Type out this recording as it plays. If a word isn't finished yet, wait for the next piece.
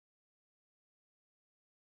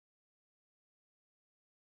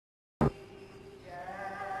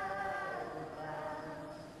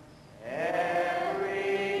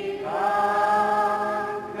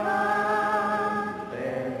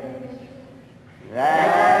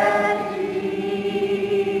that Jesus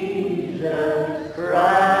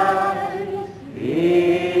Christ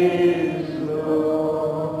is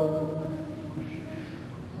Lord.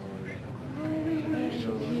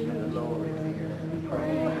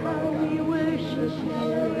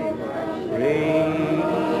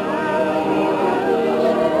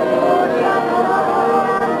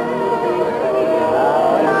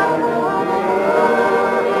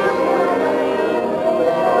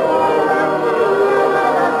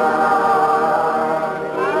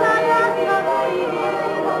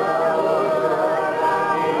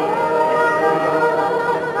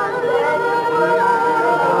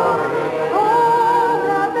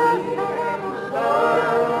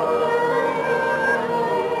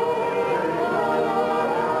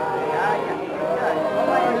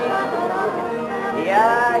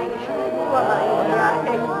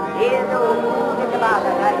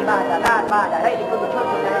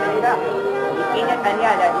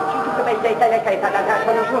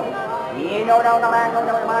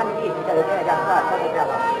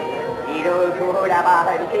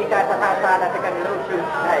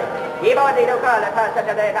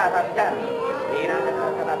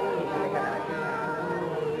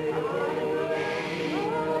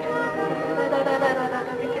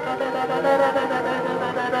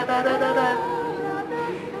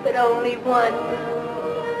 But only one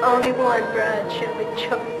bride shall be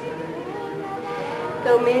chosen.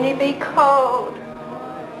 Though many be called,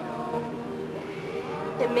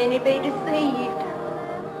 and many be deceived,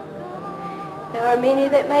 there are many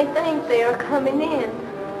that may think they are coming in.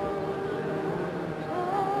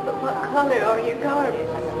 But what color are your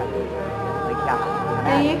garments?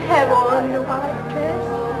 Do you have on the white dress?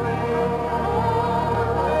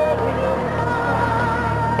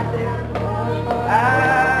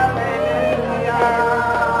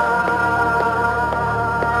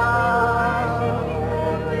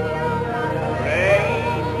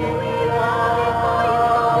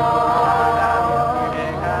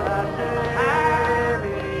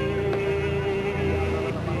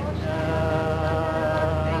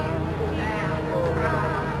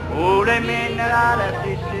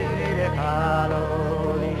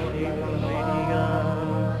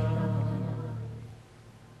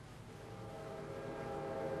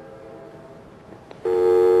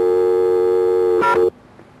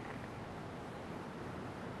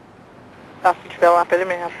 Operator,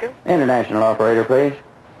 may I help you? International operator, please.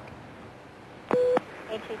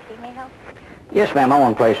 HET, may I help? Yes, ma'am. I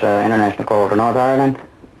want to place an international call to North Ireland.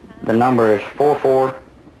 The number is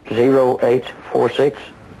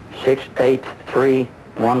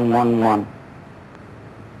 440846683111.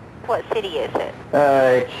 What city is it?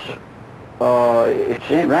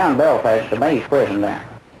 It's around Belfast. The base prison there.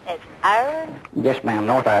 It's Ireland? Yes, ma'am.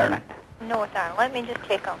 North Ireland. North Ireland. Let me just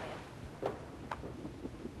check on this.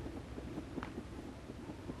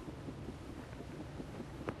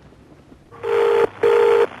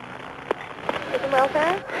 Prison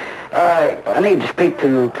welfare? I need to speak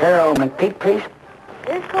to Carol McPeak, please.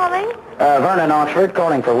 Who's calling? Vernon Oxford,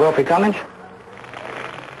 calling for Wilfie Cummins.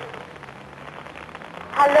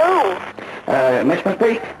 Hello? Miss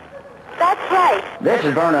McPeak? That's right. This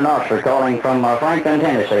is Vernon Oxford calling from Franklin,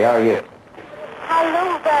 Tennessee. How are you?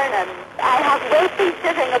 Hello, Vernon. I have Wilkie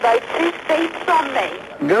sitting about 2 feet from me.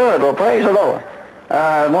 Good. Well, praise the Lord.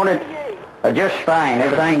 Wanted just fine.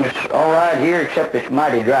 Everything's all right here except it's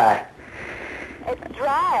mighty dry. It's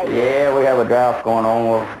dry. Yeah, we have a drought going on.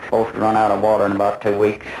 We're supposed to run out of water in about 2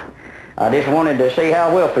 weeks. I just wanted to see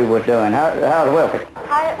how Wilfie was doing. How's Wilfie?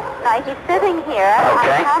 Now, he's sitting here.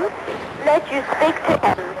 Okay. I can't let you speak to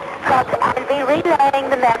him, but I'll be relaying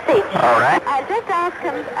the message. All right. I'll just ask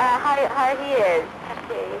him how he is.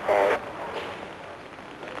 Okay, he says.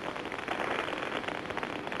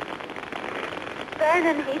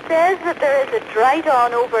 Vernon, he says that there is a drought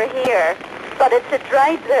on over here, but it's a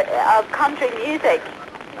drought of country music.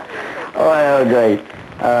 Oh, well, great.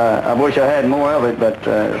 I wish I had more of it, but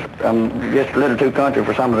I'm just a little too country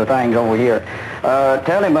for some of the things over here.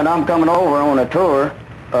 Tell him that I'm coming over on a tour,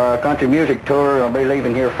 country music tour. I'll be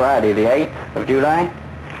leaving here Friday, the 8th of July.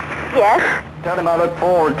 Yes? Tell him I look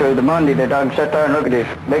forward to the Monday that I can sit there and look at his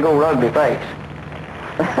big old ugly face.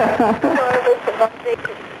 Or with the Monday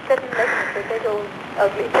to sit and listen to big old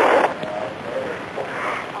ugly face.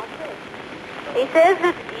 He says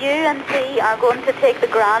that you and he are going to take the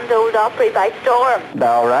Grand Old Opry by storm.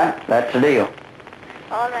 All right, that's the deal.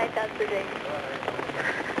 All right, that's the deal.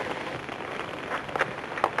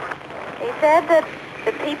 He said that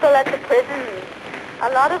the people at the prison, a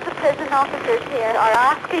lot of the prison officers here are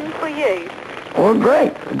asking for you. Well,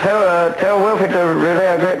 great. Tell Wilfie to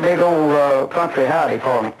relay a great big old country howdy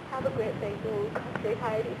for me. have a great big old country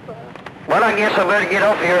hiding for us. Well, I guess I better get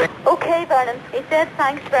off here. Okay, Vernon. He said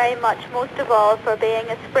thanks very much, most of all, for being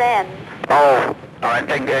his friend. Oh, all right.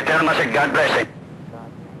 Tell him I said God bless him.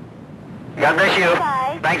 God bless you.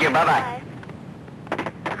 Bye. Thank you. Bye-bye. Bye.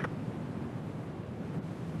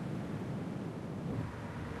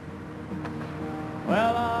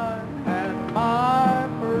 Well, I had my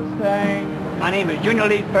first thing. My name is Junior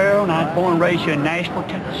Lee Farrell, and I was born and raised here in Nashville,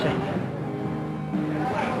 Tennessee.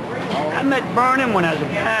 I met Vernon when I was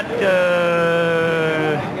about,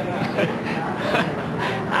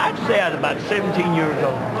 I'd say I was about 17 years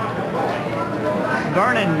old.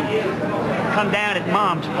 Vernon come down at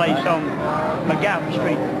Mom's place on McGowan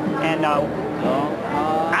Street, and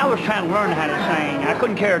I was trying to learn how to sing. I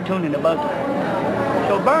couldn't carry a tune in the bucket.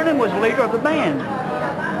 So Vernon was the leader of the band.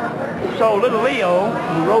 So little Leo,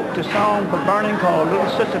 who wrote the song for Vernon called Little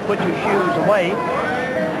Sister Put Your Shoes Away,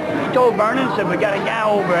 he told Vernon, said, we got a guy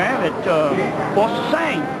over there that wants to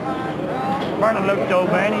sing. Vernon looked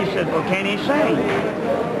over and he said, well, can he sing?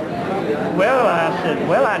 Well, I said,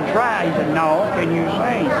 well, I'd try. He said, no, can you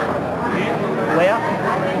sing? Well,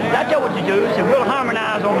 that's what you do. He said, we'll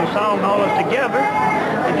harmonize on the song all us together.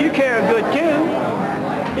 If you carry a good tune,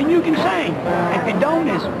 then you can sing. If you don't,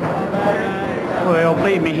 it's... Well,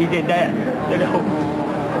 believe me, he did that. You know,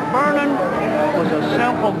 Vernon was a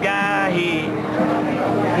simple guy. He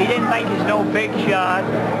didn't think he's no big shot,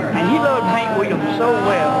 and he loved Hank Williams so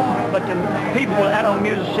well. But the people out on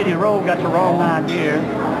Music City Road got the wrong idea,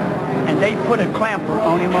 and they put a clamper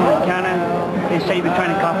on him on kind of. They say he was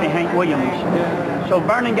trying to copy Hank Williams. So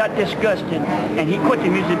Vernon got disgusted, and he quit the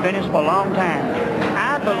music business for a long time.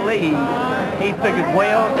 I believe he figured,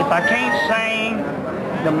 well, if I can't sing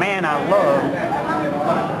the man I love,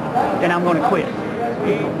 then I'm going to quit.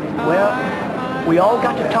 Well, we all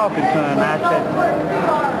got to talking to him. I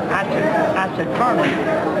said, Vernon,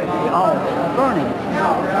 Vernon,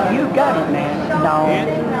 you got it, man. No.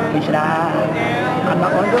 He said, I'm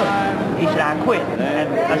not going to do it. He said, I quit. And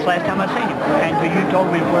that's the last time I seen him. Until you told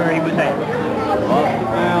me where he was at.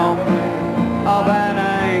 Of an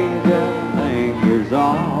angel fingers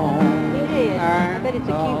on. It is. I bet it's a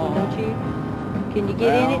cute one, don't you? Can you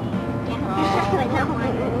get in it?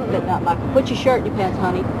 But not like, put your shirt in your pants,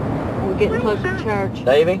 honey. We're getting closer to church.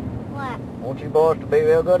 Davy, What? want you boys to be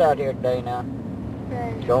real good out here today now.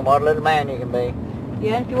 Show them what a little man you can be.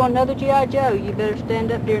 Yeah, if you want another G.I. Joe, you better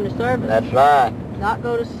stand up during the service. That's right. Not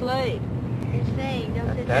go to sleep. You're saying, don't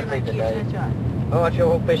sit there That'd like be you. today. That's right. Oh, I sure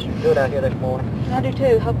hope fishing's good out here this morning. I do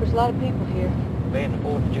too. Hope there's a lot of people here. Being the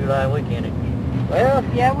 4th of July weekend. Well,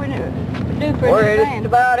 Yeah, we're due for we're a new headed band.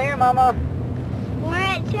 about here, Mama. We're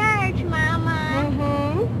at church, Mama.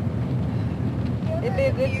 Mm-hmm. It'll be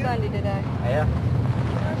a good Sunday today. Yeah.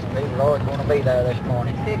 The Lord's going to be there this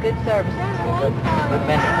morning. Be a good service. Good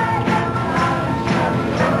ministry.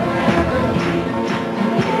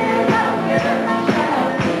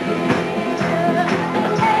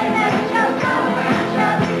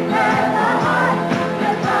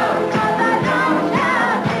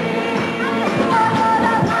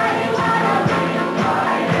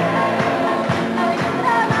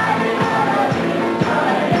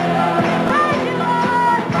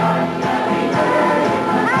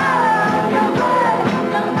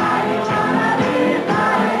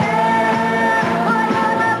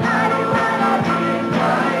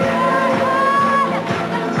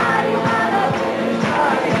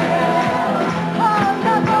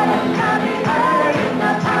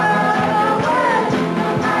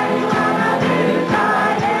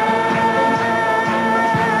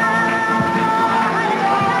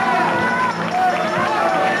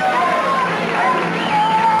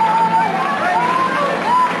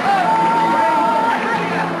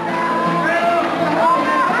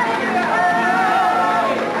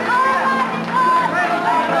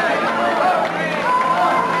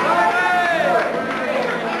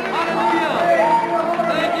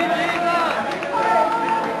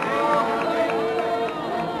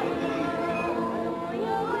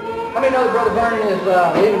 How many know that Brother Vernon is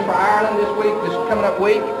leaving for Ireland this coming up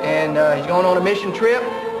week, and he's going on a mission trip?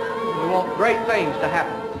 We want great things to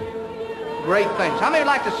happen. Great things. How many would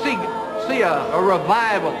like to see a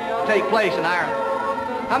revival take place in Ireland?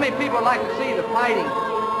 How many people would like to see the fighting?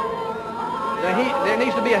 There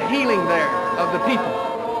needs to be a healing there of the people.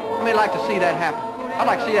 How many would like to see that happen? I'd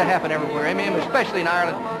like to see that happen everywhere, amen, but especially in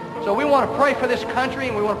Ireland. So we want to pray for this country,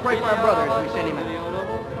 and we want to pray for our brother as we send him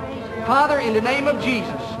out. Father, in the name of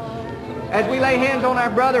Jesus, as we lay hands on our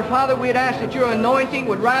brother, Father, we'd ask that your anointing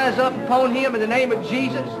would rise up upon him in the name of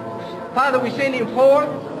Jesus. Father, we send him forth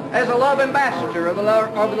as a love ambassador of the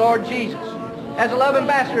Lord Jesus. as a love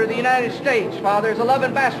ambassador of the United States, Father, as a love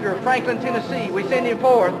ambassador of Franklin, Tennessee, we send him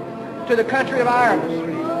forth to the country of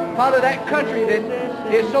Ireland. Father, that country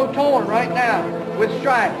that is so torn right now with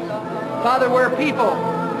strife. Father, where people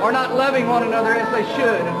are not loving one another as they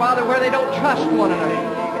should. And Father, where they don't trust one another.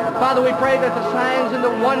 Father, we pray that the signs and the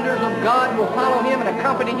wonders of God will follow him and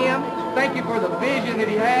accompany him. Thank you for the vision that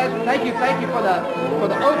he has. Thank you for the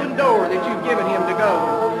open door that you've given him to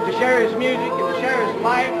go, to share his music and to share his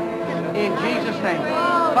life in Jesus' name.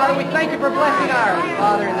 Father, we thank you for blessing Ireland,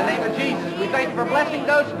 Father, in the name of Jesus. We thank you for blessing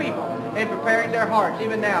those people and preparing their hearts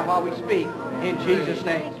even now while we speak in Jesus'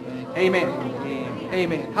 name. Amen.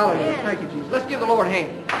 Amen. Hallelujah. Thank you, Jesus. Let's give the Lord a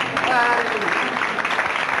hand. Hallelujah.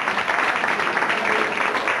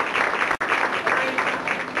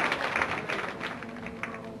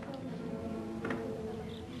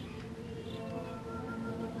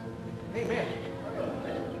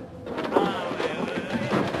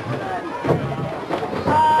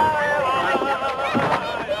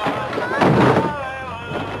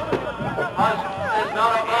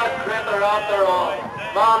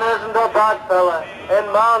 Man isn't a bad fella. In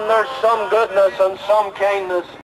man there's some goodness and some kindness.